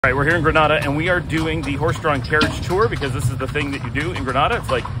All right, we're here in Granada and we are doing the horse-drawn carriage tour because this is the thing that you do in Granada.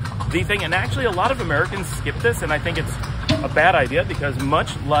 It's like the thing, and actually a lot of Americans skip this, and I think it's a bad idea because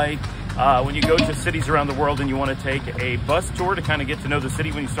much like when you go to cities around the world and you want to take a bus tour to kind of get to know the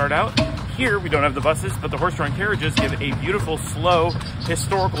city when you start out, here we don't have the buses, but the horse-drawn carriages give a beautiful, slow,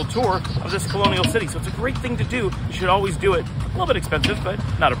 historical tour of this colonial city. So it's a great thing to do. You should always do it. A little bit expensive, but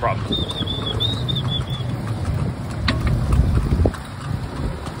not a problem.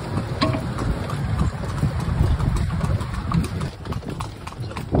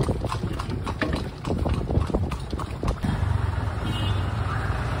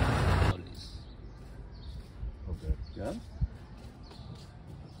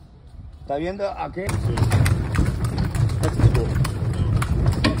 ¿Está viendo a qué?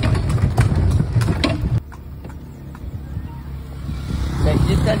 Se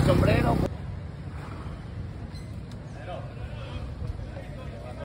quita el sombrero.